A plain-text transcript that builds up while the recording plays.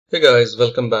Hey guys,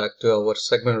 welcome back to our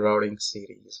segment routing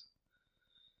series.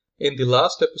 In the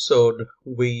last episode,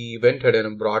 we went ahead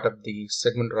and brought up the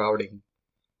segment routing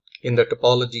in the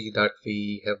topology that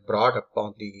we have brought up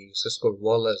on the Cisco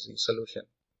wall as the solution.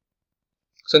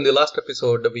 So in the last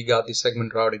episode, we got the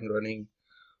segment routing running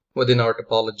within our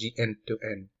topology end to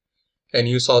end. And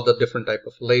you saw the different type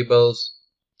of labels,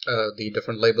 the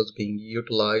different labels being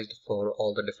utilized for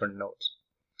all the different nodes.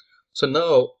 So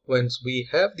now, once we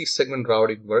have the segment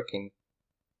routing working,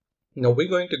 now we're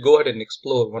going to go ahead and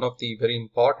explore one of the very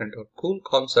important or cool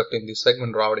concept in the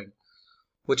segment routing,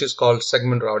 which is called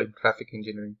segment routing traffic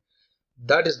engineering.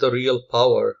 That is the real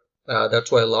power.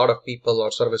 That's why a lot of people or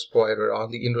service provider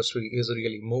on the industry is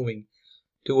really moving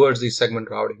towards the segment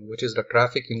routing, which is the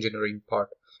traffic engineering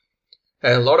part.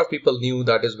 And a lot of people knew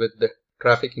that is with the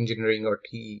traffic engineering or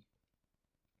TE.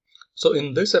 So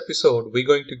in this episode, we're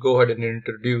going to go ahead and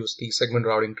introduce the segment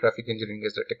routing traffic engineering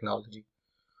as the technology.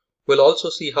 We'll also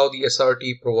see how the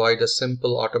SRTE provides a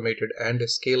simple, automated, and a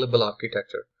scalable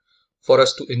architecture for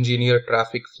us to engineer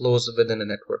traffic flows within a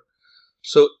network.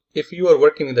 So if you are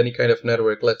working with any kind of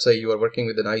network, let's say you are working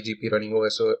with an IGP running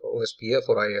OSPF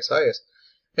or ISIS,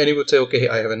 and you would say, okay,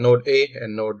 I have a node A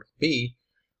and node B,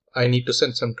 I need to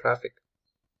send some traffic.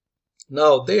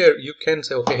 Now there you can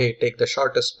say, okay, hey, take the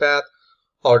shortest path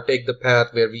or take the path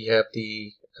where we have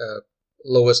the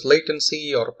lowest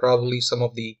latency or probably some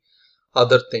of the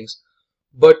other things.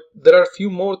 But there are a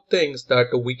few more things that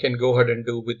we can go ahead and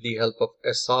do with the help of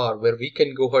SR, where we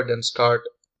can go ahead and start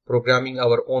programming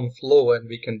our own flow, and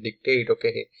we can dictate,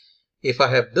 okay, if I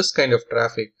have this kind of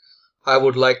traffic, I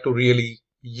would like to really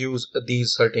use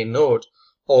these certain nodes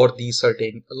or these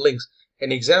certain links.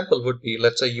 An example would be,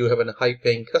 let's say you have a high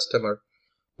paying customer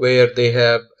where they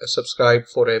have subscribed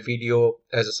for a video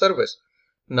as a service.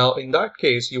 Now in that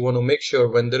case, you want to make sure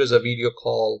when there is a video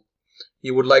call,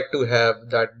 you would like to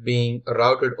have that being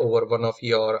routed over one of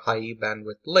your high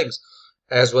bandwidth links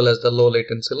as well as the low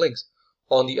latency links.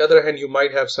 On the other hand, you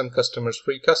might have some customers,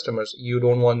 free customers, you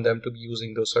don't want them to be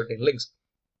using those certain links.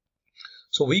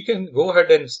 So we can go ahead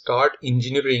and start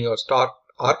engineering or start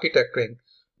architecting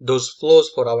those flows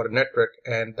for our network,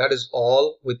 and that is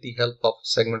all with the help of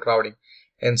segment routing.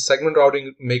 And segment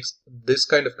routing makes this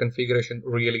kind of configuration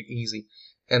really easy.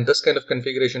 And this kind of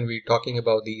configuration, we're talking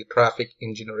about the traffic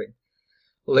engineering.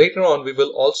 Later on, we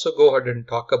will also go ahead and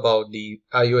talk about the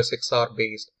iOS XR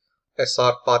based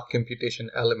SR path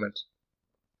computation elements.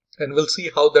 And we'll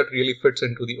see how that really fits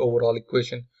into the overall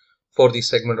equation for the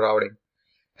segment routing.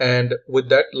 And with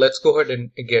that, let's go ahead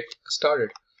and get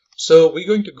started. So we're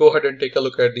going to go ahead and take a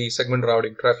look at the segment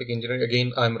routing traffic engineering.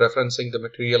 Again, I'm referencing the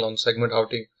material on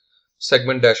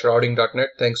segment-routing.net.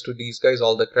 Thanks to these guys,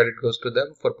 all the credit goes to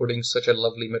them for putting such a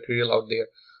lovely material out there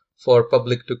for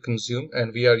public to consume,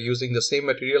 and we are using the same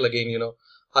material. Again,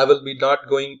 I will be not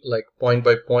going like point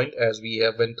by point as we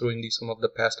have went through in some of the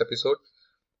past episode.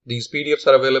 These PDFs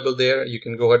are available there. You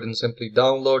can go ahead and simply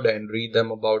download and read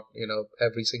them about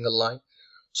every single line.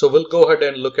 So we'll go ahead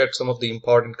and look at some of the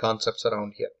important concepts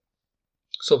around here.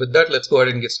 So with that, let's go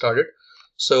ahead and get started.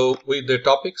 So with the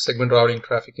topic segment routing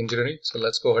traffic engineering, so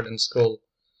let's go ahead and scroll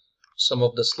some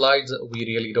of the slides. We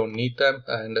really don't need them,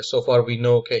 and so far we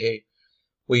know, okay, hey,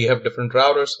 we have different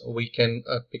routers. We can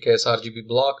pick a sRGB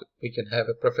block. We can have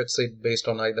a prefix set based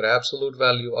on either absolute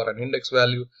value or an index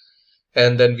value.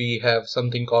 And then we have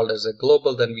something called as a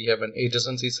global. Then we have an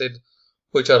adjacency set,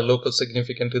 which are local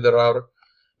significant to the router.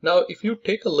 Now, if you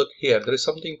take a look here, there is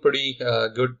something pretty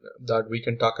good that we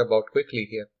can talk about quickly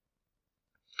here.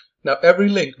 Now, every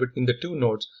link between the two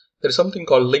nodes, there is something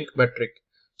called link metric.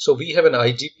 So we have an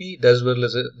IGP as well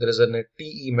as there is a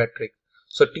TE metric.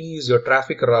 So T is your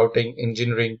traffic routing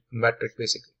engineering metric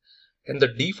basically. And the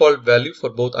default value for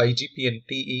both IGP and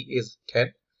TE is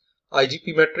 10.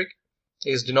 IGP metric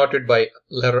is denoted by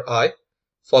letter I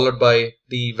followed by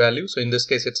the value. So in this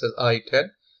case it says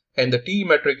I10. And the TE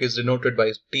metric is denoted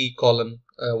by T colon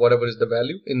whatever is the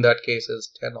value. In that case is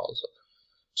 10 also.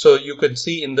 So you can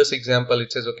see in this example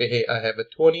it says, okay, hey, I have a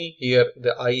 20. Here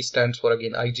the I stands for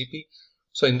again IGP.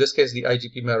 So in this case, the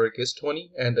IGP metric is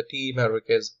 20 and the TE metric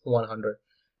is 100.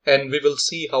 And we will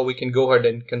see how we can go ahead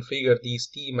and configure these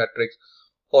TE metrics,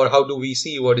 or how do we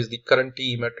see what is the current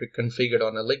TE metric configured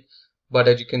on a link. But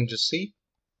as you can just see,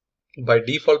 by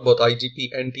default, both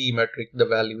IGP and TE metric, the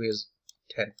value is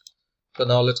 10. So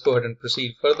now let's go ahead and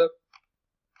proceed further.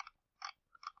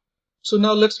 So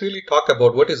now let's really talk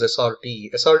about what is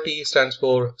SRTE. SRTE stands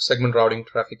for segment routing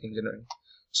traffic engineering.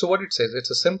 So what it says,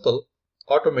 it's a simple,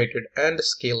 automated, and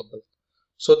scalable.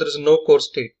 So there is no core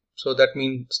state. So that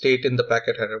means state in the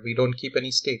packet header. We don't keep any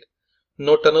state.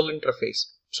 No tunnel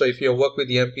interface. So if you work with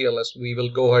the MPLS, we will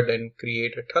go ahead and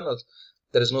create a tunnel.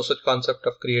 There is no such concept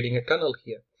of creating a tunnel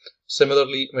here.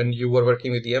 Similarly, when you were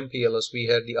working with the MPLS, we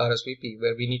had the RSVP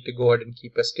where we need to go ahead and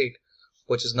keep a state,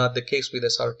 which is not the case with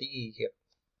SRTE here.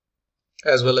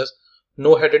 As well as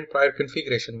no head and prior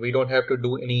configuration. We don't have to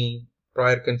do any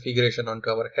prior configuration onto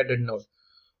our head and node.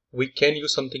 We can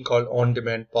use something called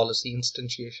on-demand policy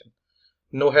instantiation.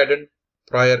 No head and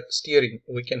prior steering.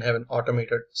 We can have an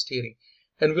automated steering.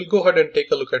 And we'll go ahead and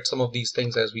take a look at some of these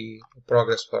things as we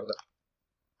progress further.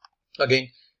 Again,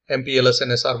 MPLS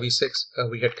and SRv6,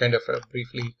 we had kind of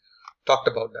briefly talked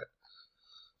about that.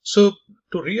 So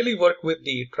to really work with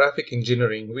the traffic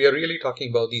engineering, we are really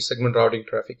talking about the segment routing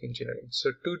traffic engineering.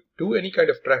 So to do any kind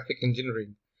of traffic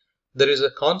engineering, there is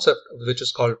a concept which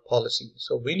is called policy.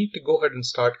 So we need to go ahead and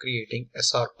start creating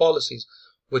SR policies,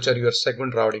 which are your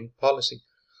segment routing policy.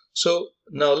 So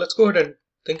now let's go ahead and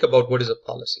think about what is a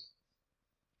policy.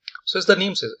 So as the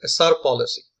name says, SR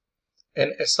policy.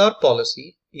 An SR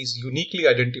policy is uniquely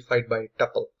identified by a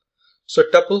tuple. So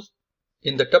tuple,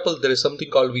 in the tuple, there is something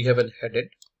called, we have an headend,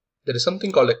 there is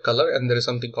something called a color, and there is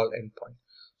something called endpoint.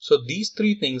 So these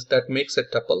three things that makes a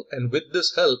tuple, and with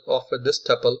this help of this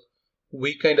tuple,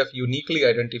 we kind of uniquely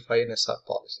identify an SR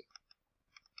policy.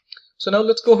 So now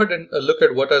let's go ahead and look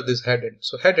at what are these headend.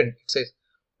 So headend, it says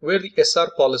where the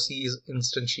SR policy is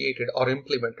instantiated or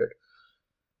implemented.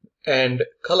 And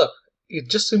color is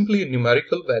just simply a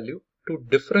numerical value to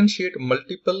differentiate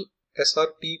multiple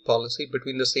SRTE policy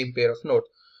between the same pair of nodes.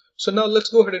 So now let's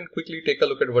go ahead and quickly take a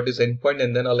look at what is endpoint,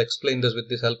 and then I'll explain this with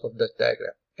the help of the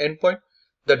diagram. Endpoint,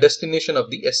 the destination of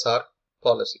the SR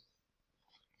policy.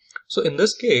 So in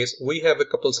this case, we have a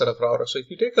couple set of routers. So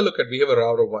if you take a look at, we have a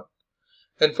router 1.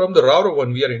 And from the router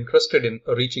 1, we are interested in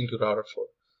reaching to router 4.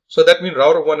 So that means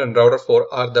router 1 and router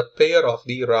 4 are the pair of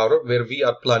the router where we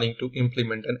are planning to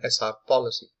implement an SR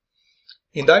policy.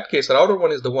 In that case, router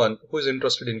 1 is the one who is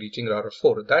interested in reaching router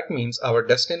 4. That means our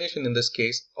destination in this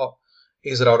case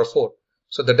is router 4.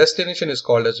 So the destination is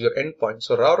called as your endpoint.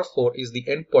 So router 4 is the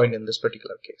endpoint in this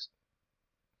particular case.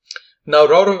 Now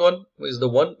router 1 is the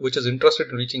one which is interested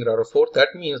in reaching router 4.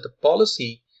 That means the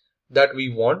policy that we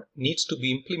want needs to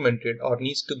be implemented or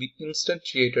needs to be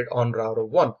instantiated on router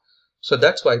 1. So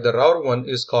that's why the router 1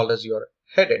 is called as your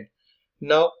headend.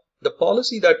 Now the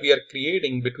policy that we are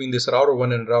creating between this router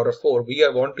 1 and router 4, we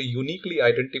want to uniquely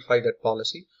identify that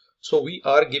policy. So we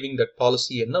are giving that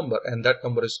policy a number, and that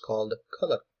number is called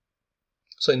color.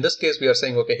 So in this case, we are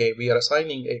saying, okay, hey, we are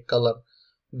assigning a color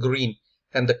green,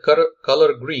 and the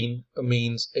color green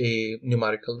means a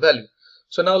numerical value.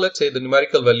 So now let's say the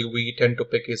numerical value we tend to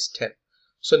pick is 10.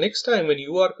 So next time when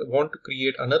you want to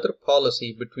create another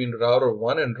policy between router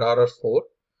 1 and router 4,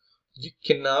 you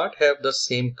cannot have the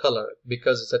same color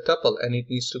because it's a tuple and it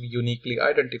needs to be uniquely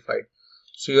identified.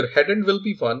 So your headend will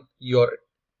be 1, your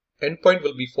endpoint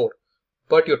will be 4,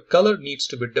 but your color needs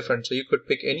to be different. So you could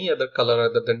pick any other color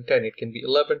other than 10. It can be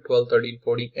 11, 12, 13,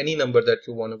 14, any number that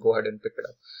you want to go ahead and pick it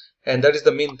up. And that is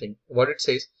the main thing. What it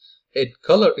says, a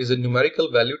color is a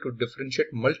numerical value to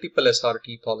differentiate multiple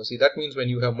SRTE policy. That means when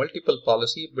you have multiple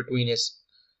policy between a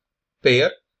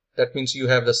pair, that means you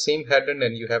have the same headend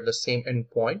and you have the same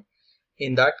endpoint.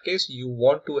 In that case, you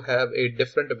want to have a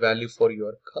different value for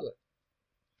your color.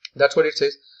 That's what it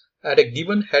says. At a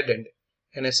given headend,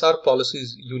 an SR policy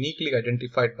is uniquely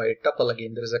identified by a tuple.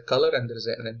 Again, there is a color and there is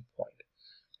an endpoint.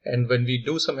 And when we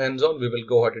do some hands-on, we will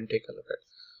go ahead and take a look at it.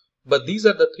 But these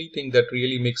are the three things that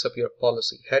really makes up your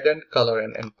policy: headend, color,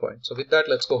 and endpoint. So with that,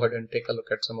 let's go ahead and take a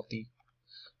look at some of the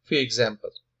few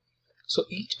examples. So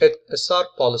each SR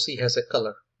policy has a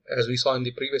color. As we saw in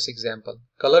the previous example,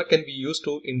 color can be used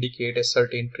to indicate a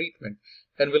certain treatment,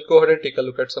 and we'll go ahead and take a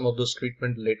look at some of those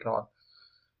treatment later on.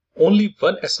 Only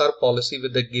one SR policy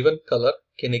with a given color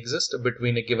can exist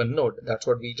between a given node. That's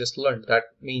what we just learned. That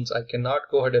means I cannot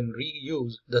go ahead and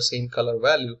reuse the same color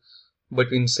value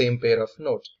between same pair of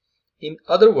nodes. In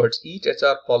other words, each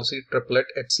SR policy triplet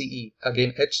HCE,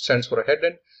 again H stands for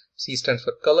headend, C stands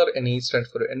for color, and E stands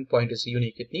for endpoint, is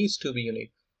unique. It needs to be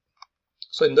unique.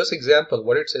 So in this example,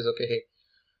 what it says, okay, hey,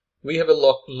 we have a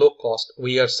low cost.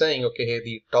 We are saying, okay, hey,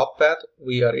 the top path,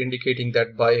 we are indicating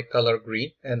that by a color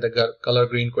green, and the color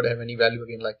green could have any value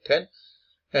again like 10.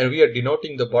 And we are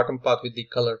denoting the bottom path with the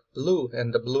color blue,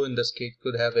 and the blue in this case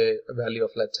could have a value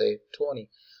of, let's say, 20.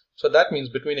 So that means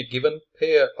between a given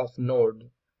pair of node,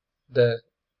 the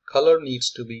color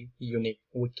needs to be unique.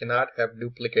 We cannot have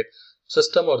duplicate.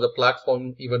 System or the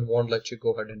platform even won't let you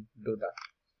go ahead and do that.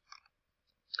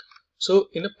 So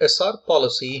in a SR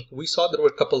policy, we saw there were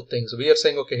a couple things. We are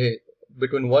saying, okay, hey,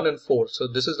 between 1 and 4. So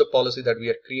this is the policy that we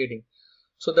are creating.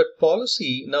 So that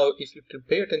policy, now if you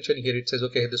pay attention here, it says,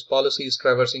 okay, this policy is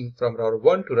traversing from router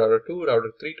 1 to router 2,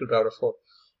 router 3 to router 4.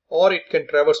 Or it can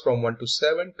traverse from 1 to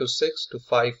 7 to 6 to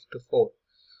 5 to 4.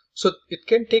 So it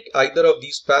can take either of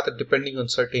these paths depending on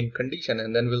certain condition,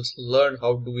 and then we'll learn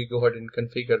how do we go ahead and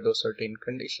configure those certain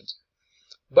conditions.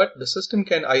 But the system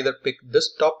can either pick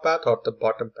this top path or the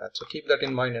bottom path. So keep that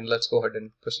in mind and let's go ahead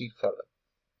and proceed further.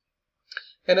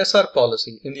 An SR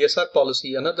policy. In the SR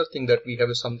policy, another thing that we have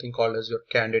is something called as your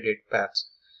candidate paths.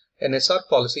 An SR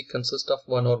policy consists of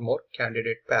one or more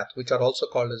candidate paths, which are also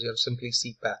called as your simply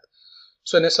C path.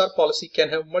 So an SR policy can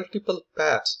have multiple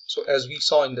paths. So as we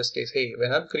saw in this case, hey,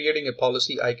 when I'm creating a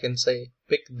policy, I can say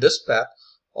pick this path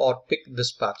or pick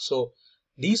this path. So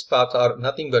these paths are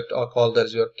nothing but are called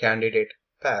as your candidate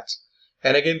paths.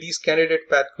 And again, these candidate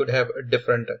paths could have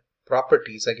different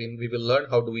properties. Again, we will learn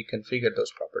how do we configure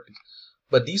those properties.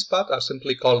 But these paths are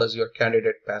simply called as your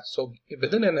candidate paths. So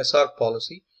within an SR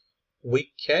policy,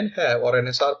 we can have, or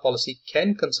an SR policy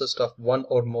can consist of one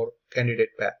or more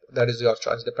candidate path. That is your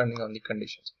choice depending on the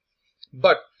conditions.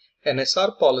 But an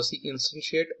SR policy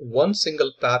instantiates one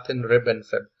single path in rib and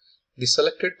fib. The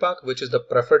selected path, which is the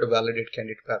preferred validate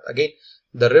candidate path. Again,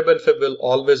 the rib and fib will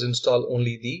always install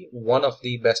only the one of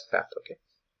the best path. Okay.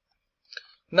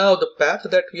 Now the path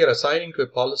that we are assigning to a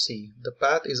policy, the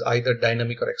path is either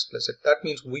dynamic or explicit. That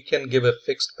means we can give a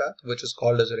fixed path, which is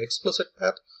called as an explicit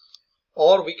path,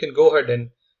 or we can go ahead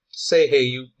and say, hey,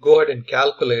 you go ahead and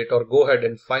calculate or go ahead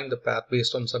and find the path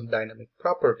based on some dynamic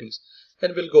properties.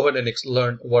 And we'll go ahead and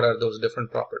learn what are those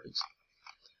different properties.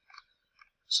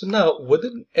 So now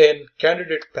within a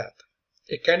candidate path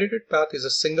is a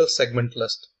single segment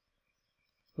list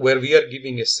where we are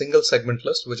giving a single segment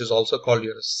list, which is also called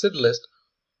your SID list,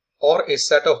 or a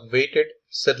set of weighted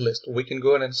SID list. We can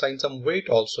go ahead and assign some weight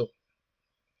also.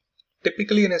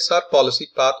 Typically an SR policy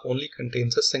path only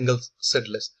contains a single SID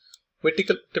list. We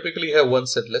typically have one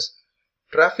SID list.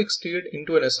 Traffic steered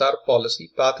into an SR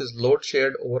policy path is load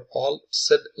shared over all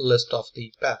SID list of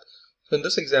the path. So in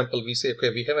this example, we say, okay,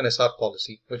 we have an SR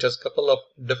policy, which has a couple of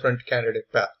different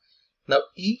candidate paths. Now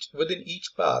within each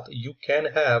path, you can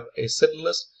have a SID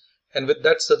list, and with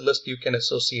that SID list, you can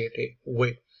associate a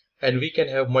weight. And we can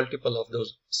have multiple of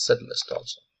those SID lists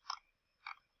also.